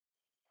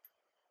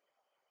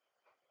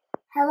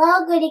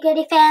Hello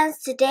goody fans,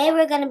 today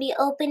we're going to be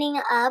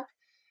opening up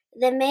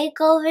the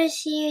makeover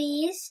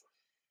series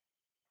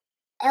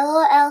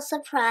LOL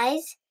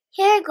Surprise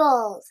hair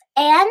goals,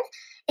 and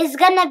it's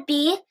going to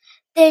be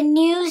the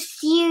new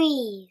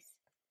series.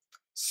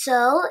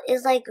 So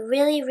it's like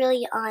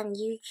really on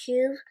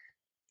YouTube.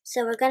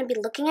 So we're going to be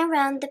looking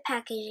around the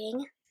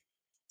packaging.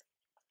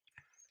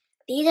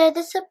 These are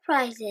the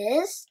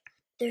surprises.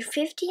 There are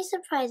 15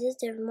 surprises.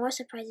 There are more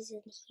surprises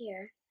in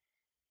here.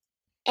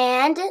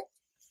 And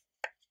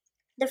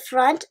the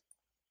front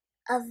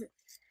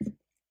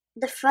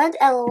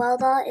LOL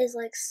doll is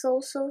like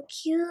so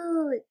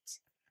cute.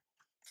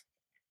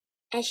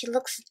 And she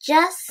looks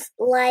just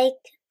like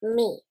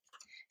me.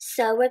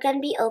 So we're going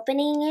to be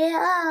opening it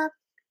up.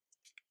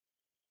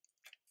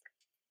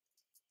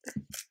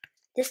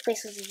 This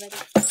place was ready.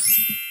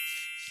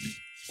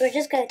 We're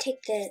just going to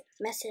take the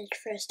message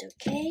first,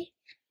 okay?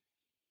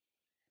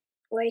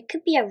 Or it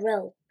could be a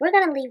robe. We're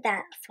going to leave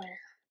that for a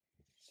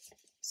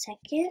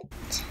second.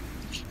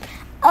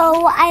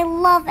 Oh, I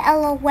love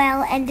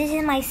LOL, and this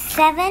is my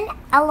 7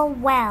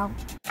 LOL.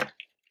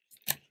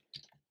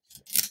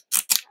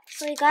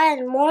 So we got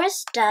more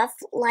stuff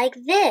like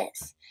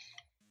this.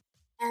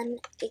 And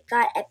it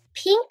got a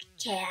pink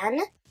can.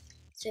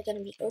 So we're going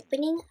to be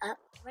opening up.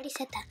 I already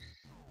said that.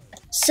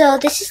 So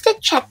this is the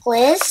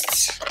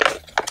checklist.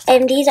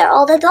 And these are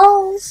all the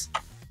dolls.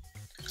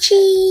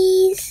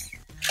 Cheese.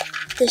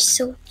 They're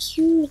so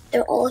cute.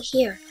 They're all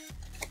here.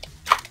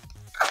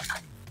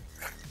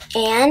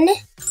 And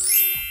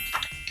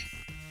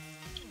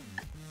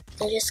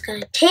they're just going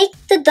to take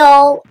the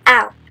doll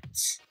out.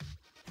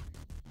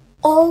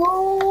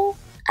 Oh,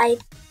 I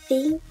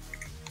think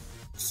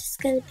this is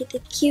going to be the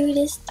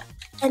cutest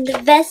and the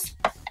best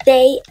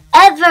day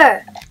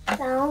ever.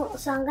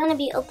 So I'm going to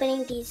be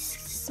opening these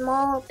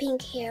small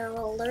pink hair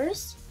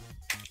rollers.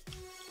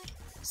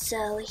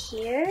 So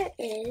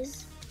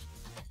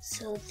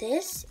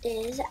this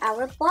is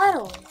our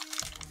bottle.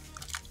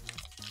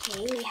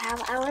 Okay, we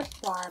have our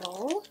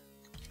bottle.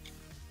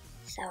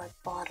 This is our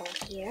bottle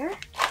here.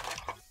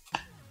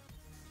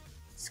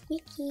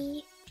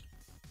 Squeaky.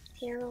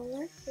 Hair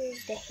roller.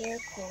 Here's the hair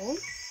comb.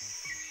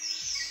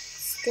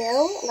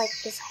 Still like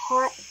this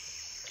hot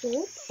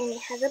pink, and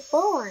it has a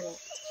bow on it.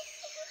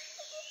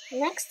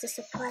 Next, the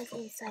surprise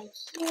inside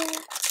here.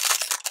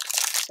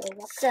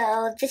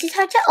 So this is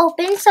hard to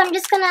open, so I'm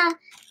just gonna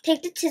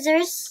take the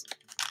scissors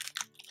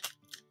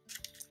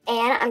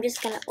and I'm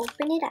just gonna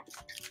open it up.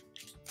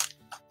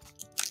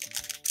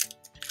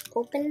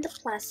 Open the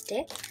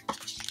plastic,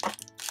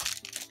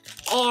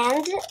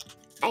 and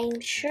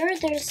I'm sure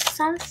there's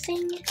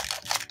something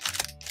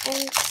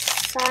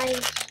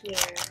inside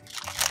here.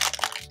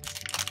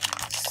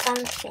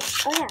 Oh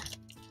yeah.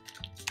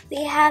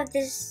 We have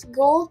this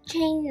gold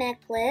chain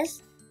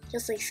necklace,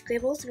 just like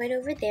scribbles right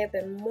over there,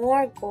 but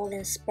more gold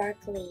and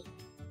sparkly.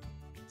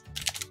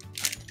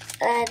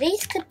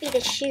 These could be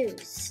the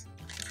shoes.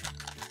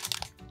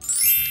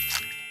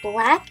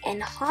 Black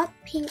and hot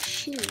pink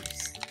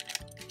shoes.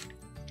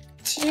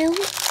 2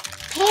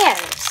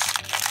 pairs.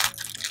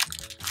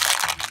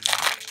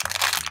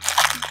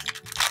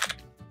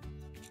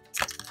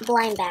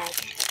 Blind bag.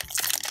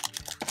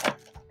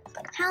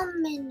 How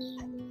many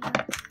more?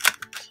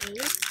 Okay.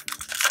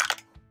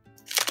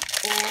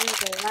 And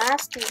the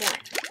last one.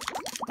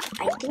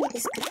 I think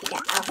this could be the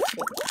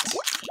outfit.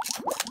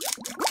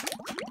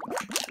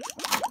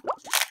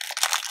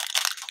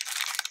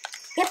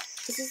 Yep,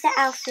 this is the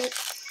outfit.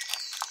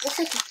 Looks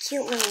like a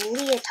cute little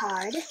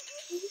leotard.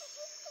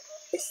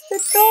 It's the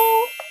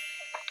doll.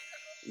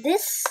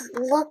 This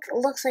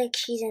looks like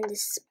she's in the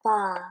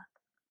spa.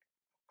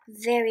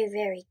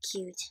 Very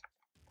cute.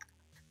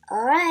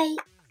 Alright,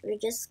 we're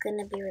just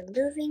gonna be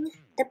removing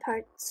the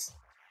parts.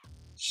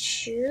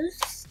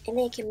 Shoes, and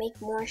then you can make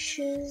more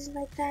shoes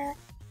like that.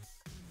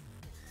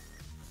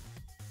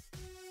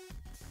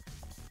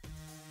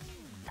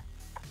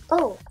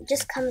 Oh, it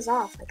just comes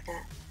off like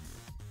that.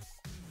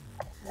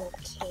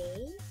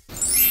 Okay.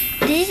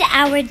 This is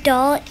our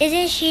doll.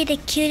 Isn't she the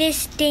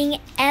cutest thing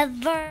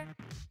ever?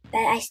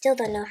 But I still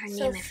don't know her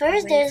name. So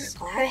first, there's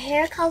her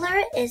hair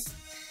color is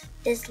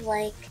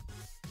like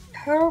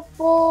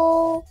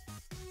purple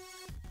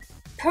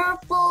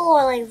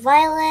or like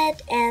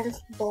violet and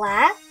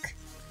black.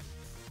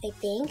 I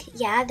think.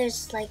 Yeah,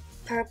 there's like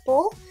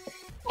purple.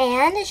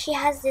 And she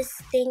has this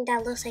thing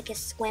that looks like a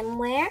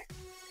swimwear.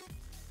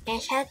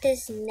 And she has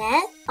this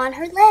net on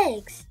her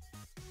legs.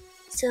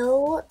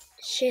 So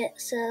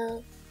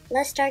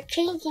let's start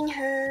changing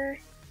her.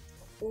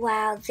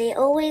 Wow, they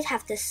always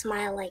have to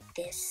smile like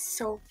this.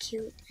 So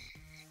cute.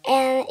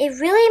 And it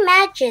really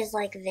matches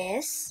like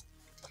this.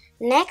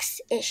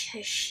 Next is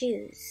her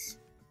shoes.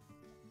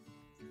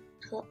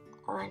 Put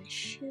on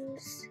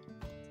shoes.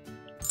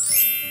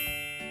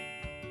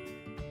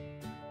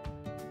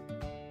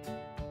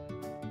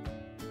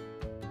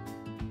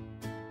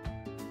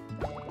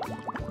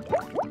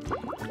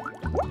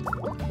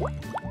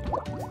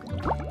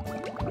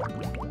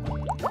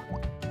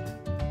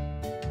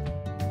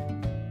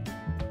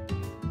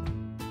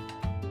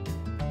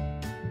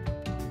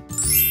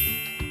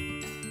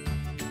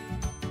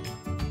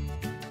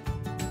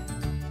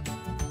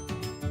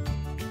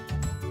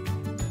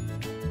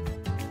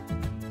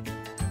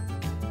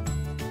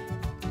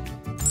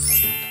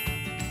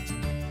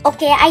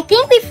 Okay, I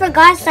think we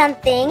forgot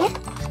something.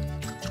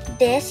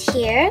 This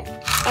here,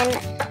 and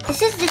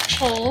this is the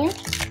chain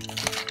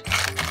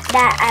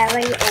that I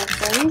already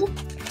opened.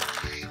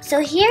 So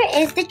here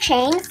is the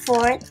chain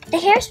for the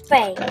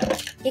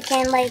hairspray. You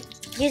can like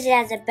use it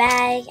as a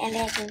bag, and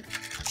then you can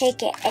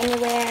take it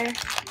anywhere.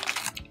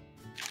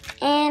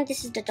 And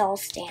this is the doll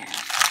stand,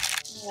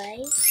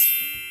 right?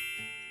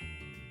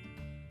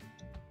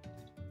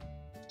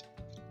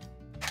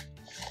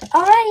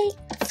 Alright,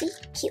 see,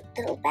 cute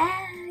little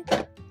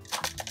bag.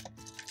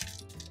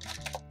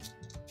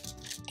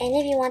 And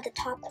if you want the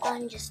top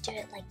on, just do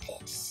it like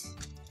this.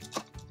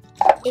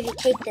 If you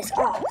take this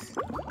off,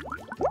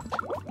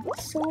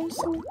 so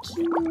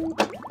cute.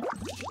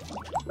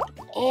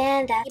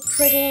 And that's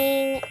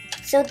putting.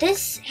 So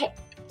this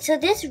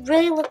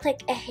really looks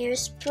like a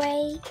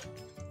hairspray.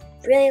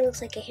 Really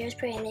looks like a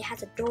hairspray, and it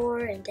has a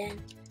door, and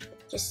then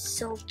just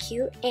so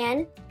cute.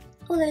 And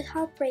oh, there's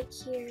heartbreak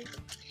here.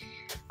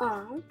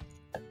 And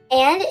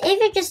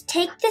if you just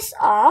take this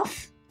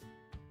off,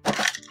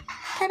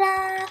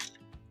 ta-da!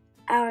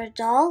 Our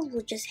doll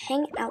will just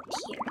hang out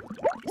here.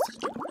 So you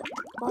can put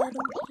the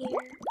bottom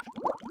here,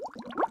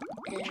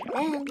 and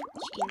then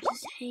she can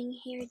just hang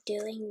here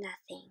doing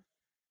nothing.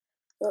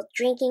 Well,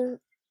 drinking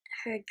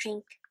her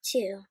drink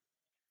too.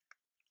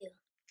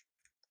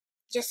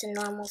 Just a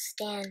normal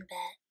stand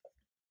bed.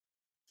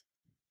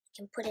 You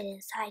can put it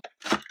inside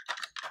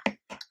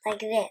like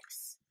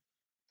this.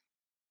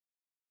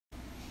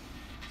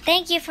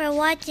 Thank you for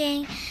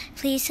watching.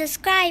 Please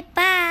subscribe.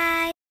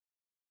 Bye.